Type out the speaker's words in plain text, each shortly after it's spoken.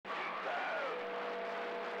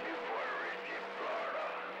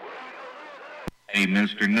Hey,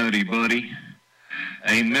 Mr. Nutty Buddy.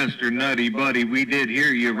 Hey, Mr. Nutty Buddy, we did hear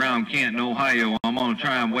you around Canton, Ohio. I'm going to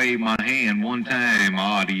try and wave my hand one time.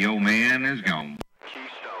 Audio Man is gone.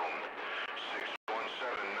 Keystone,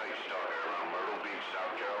 617 Night Stalker around Myrtle Beach,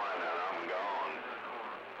 South Carolina. I'm gone.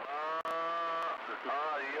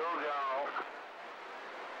 Audio gone.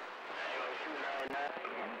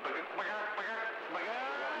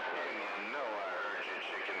 You know I heard you,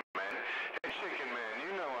 Chicken Man. Hey, Chicken Man,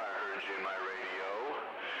 you know I heard you in my radio.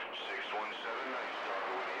 617 Night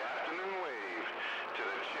Stalker with the afternoon wave to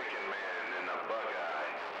the Chicken Man in the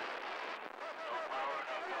Buckeye.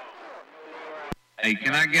 Hey,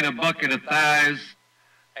 can I get a bucket of thighs?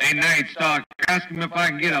 Hey, Night Stalker, ask him if I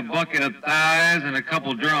can get a bucket of thighs and a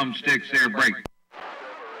couple drumsticks there, break.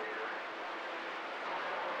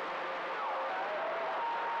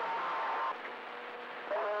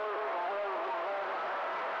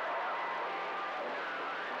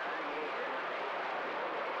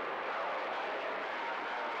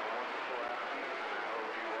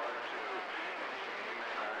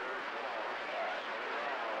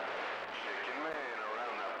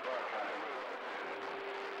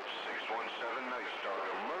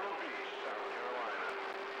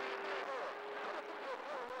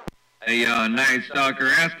 Hey, Night Stalker,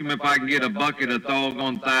 ask him if I can get a bucket of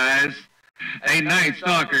doggone thighs. Hey, Night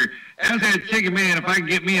Stalker, ask that Chicken Man if I can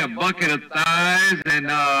get me a bucket of thighs and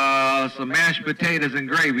some mashed potatoes and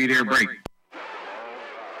gravy there, break.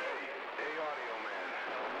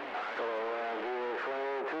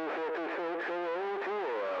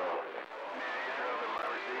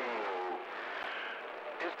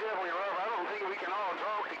 It's definitely rough. I don't think we can all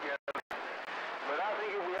talk together. But I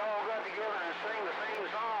think if we all got together and sang the same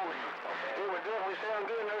song, it would definitely sound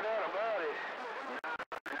good, no doubt about it.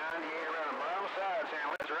 98 around the bottom side saying,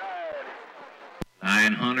 let's ride.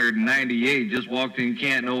 998 just walked in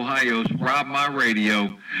Canton, Ohio, robbed my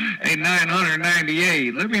radio. Hey,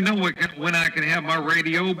 998, let me know when I can have my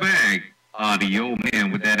radio back. Audio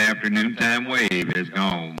Man with that afternoon time wave is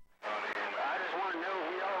gone.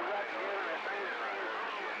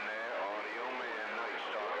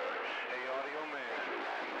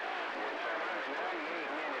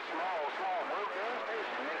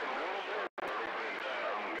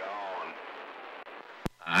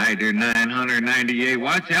 All right, there, 998.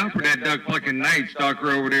 Watch out for that duck-plucking Night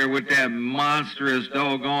Stalker over there with that monstrous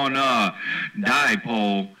doggone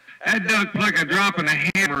dipole. That duck-plucker dropping a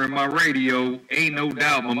hammer in my radio, ain't no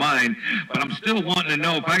doubt in my mind. But I'm still wanting to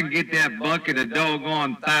know if I can get that bucket of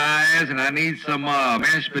doggone thighs, and I need some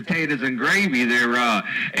mashed potatoes and gravy there.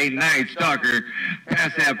 Hey, Night Stalker,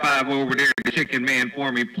 pass that 5 over there to Chicken Man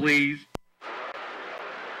for me, please.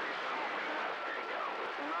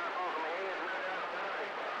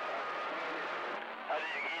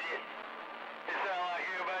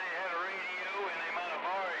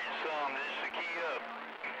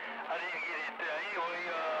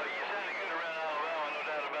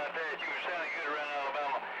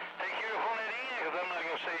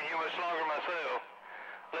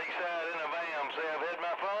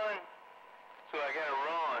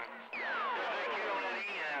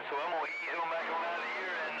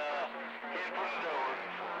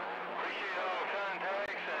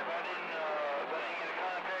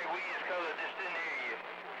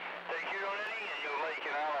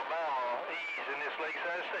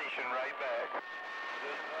 Right back.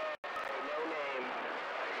 No name.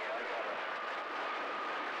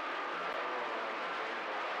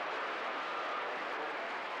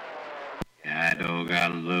 I don't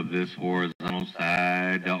gotta love this horizontal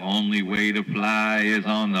side. The only way to fly is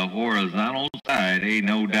on the horizontal side, ain't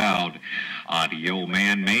no doubt. Audio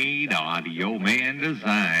Man made, Audio Man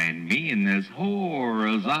designed. Me and this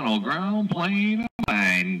horizontal ground plane of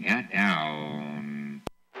mine got down.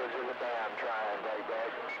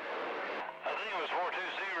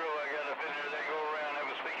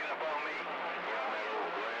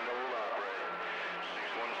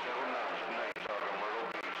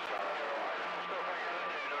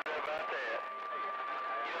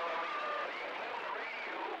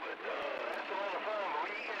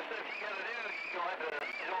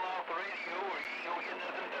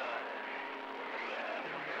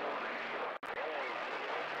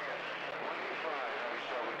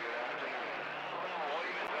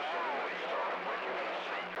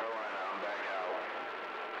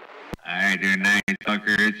 All right, there, Night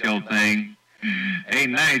Stalker, it's your thing. Hey,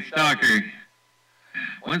 Night Stalker,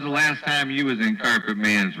 when's the last time you was in Carpet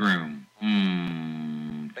Man's room?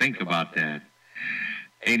 Think about that.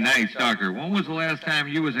 Hey, Night Stalker, when was the last time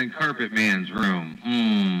you was in Carpet Man's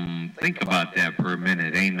room? Think about that for a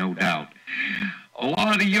minute, ain't no doubt. Oh,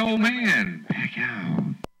 Audio Man, back out.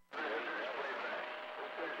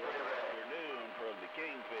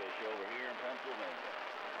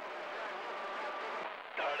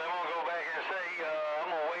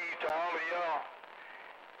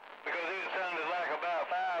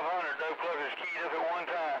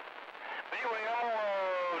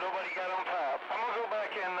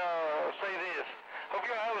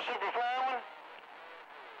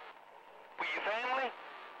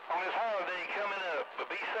 on this holiday coming up.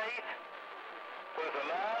 But be safe. There's a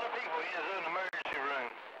lot of people in the emergency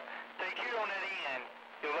room. Take care on that end.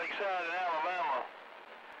 You're lakeside in Alabama.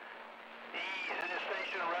 Ease this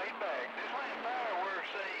station right back. This way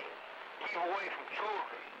fireworks say keep away from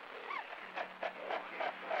children.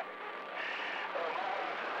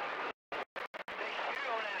 Take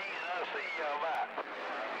care on that end. I'll see y'all. Bye.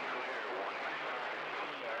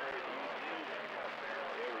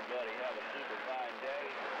 Everybody have a super fine day.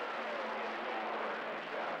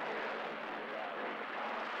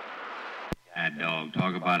 God dog,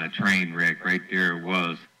 talk about a train wreck right there it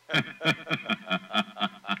was.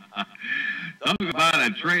 Talk about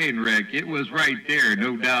a train wreck. It was right there,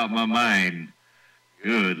 no doubt in my mind.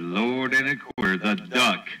 Good Lord and a quarter, the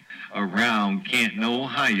duck around Canton,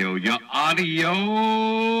 Ohio. Your audio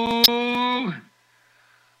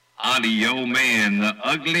man, the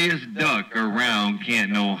ugliest duck around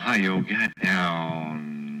Canton, Ohio, got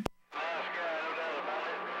down.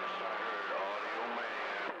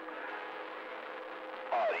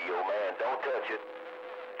 Audioman, don't touch it.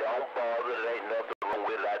 Don't bother, there ain't nothing wrong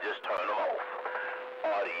with it, I just turn them off.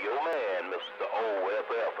 Audioman, Mr.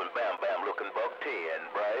 OFF and Bam Bam looking buck 10,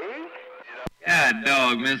 break. God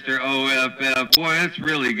dog, Mr. OFF. Boy, it's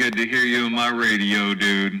really good to hear you on my radio,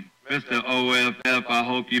 dude. Mr. OFF, I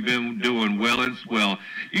hope you've been doing well and swell.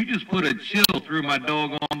 You just put a chill through my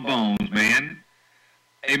doggone bones, man.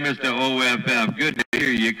 Hey, Mr. OFF, good to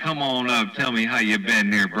hear you. Come on up, tell me how you been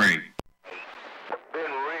there, break.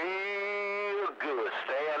 Been real good,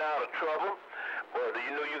 staying out of trouble. But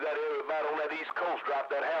you know you got everybody on that East Coast drop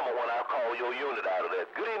that hammer when I call your unit out of there.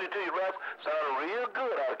 Good evening to you, Russ. Sounding real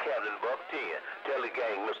good out of Captain Buck 10. Tell the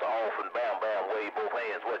gang, Mr. Off and Bam Bam, wave both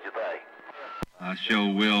hands. What you think? I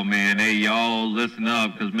sure will, man. Hey, y'all, listen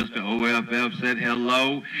up, because Mr. OFF said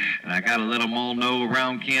hello, and I got to let them all know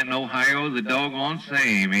around Canton, Ohio, the doggone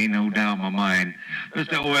same. Ain't no doubt in my mind.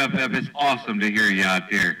 Mr. OFF, it's awesome to hear you out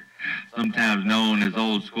there. Sometimes known as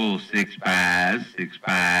old school 6'5",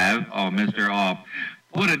 6'5". Oh, Mr. Off,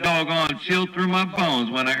 put a doggone chill through my bones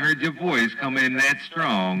when I heard your voice come in that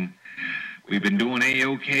strong. We've been doing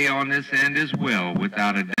A-OK on this end as well,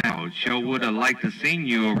 without a doubt. Sure would have liked to seen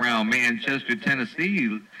you around Manchester,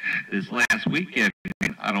 Tennessee this last weekend.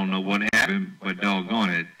 I don't know what happened, but doggone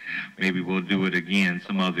it. Maybe we'll do it again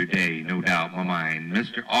some other day, no doubt in my mind.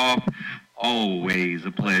 Mr. Off, always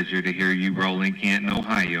a pleasure to hear you rolling Canton,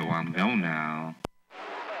 Ohio. I'm gone now.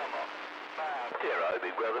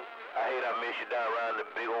 Big brother. I hate I miss you down around the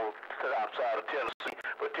big old outside of Tennessee,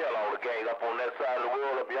 but tell all the gang up on that side of the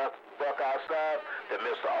world, up yonder, Buckeye side, that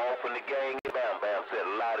Mr. Off and the gang, Bam Bam said,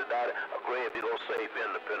 la-di-da-di, a great big old safe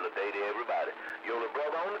independent day to everybody. Your little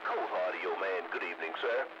brother on the coast, Audio Man. Good evening,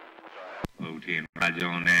 sir. Oh, Tim, Roger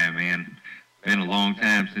on that, man. Been a long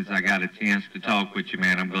time since I got a chance to talk with you,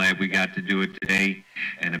 man. I'm glad we got to do it today.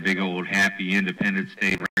 And a big old happy Independence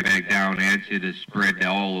Day right back down at you to spread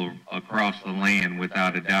all across the land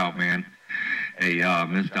without a doubt, man. Hey,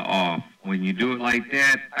 Mr. Off, when you do it like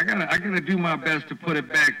that, I gotta do my best to put it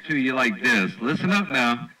back to you like this. Listen up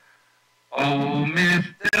now. Oh,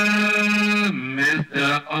 Mr.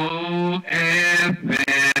 OFF,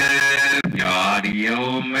 your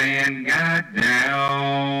audio man got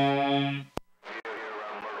down.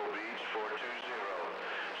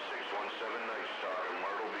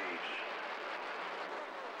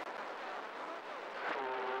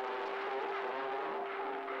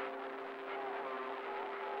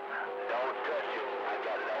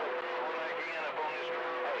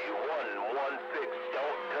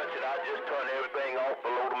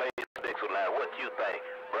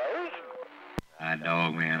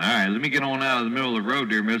 Dog, man. All right, let me get on out of the middle of the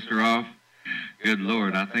road there, Mr. Off. Good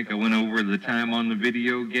Lord, I think I went over the time on the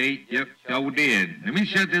video gate. Yep, so did. Let me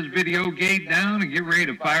shut this video gate down and get ready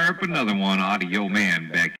to fire up another one. Audio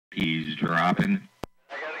man back keys dropping.